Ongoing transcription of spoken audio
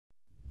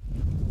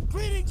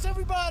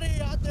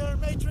everybody out there in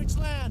Matrix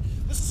Land.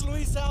 This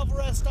is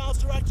Alvarez, Styles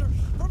Director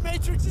for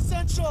Matrix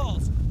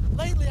Essentials.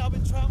 Lately, I've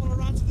been traveling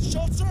around to the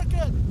show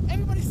circuit.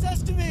 Everybody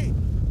says to me,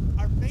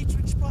 are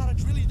Matrix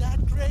products really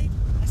that great?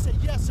 I say,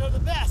 yes, they're the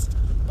best.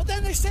 But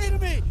then they say to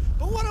me,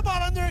 but what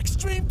about under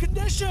extreme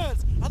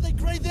conditions? Are they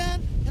great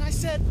then? And I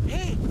said,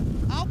 hey,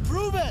 I'll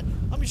prove it.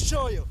 Let me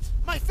show you.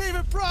 My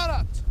favorite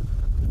product,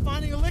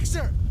 Biolage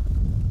Elixir.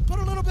 Put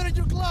a little bit in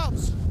your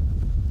gloves.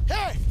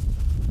 Hey,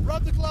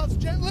 rub the gloves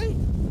gently.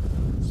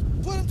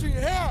 Put them through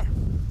your hair.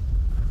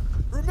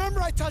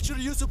 Remember I taught you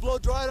to use a blow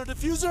dryer and a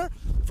diffuser?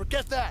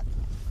 Forget that.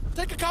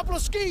 Take a couple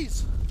of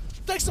skis.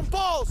 Take some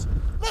poles.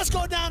 Let's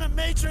go down to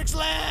Matrix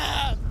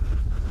Land.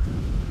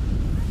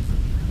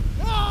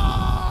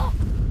 Ah!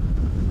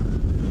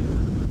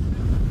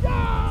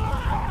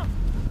 Ah!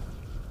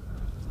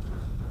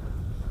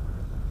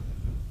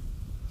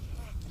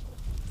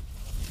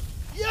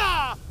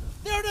 Yeah!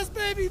 There it is,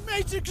 baby!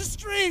 Matrix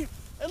Extreme!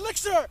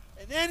 Elixir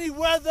in any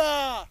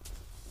weather!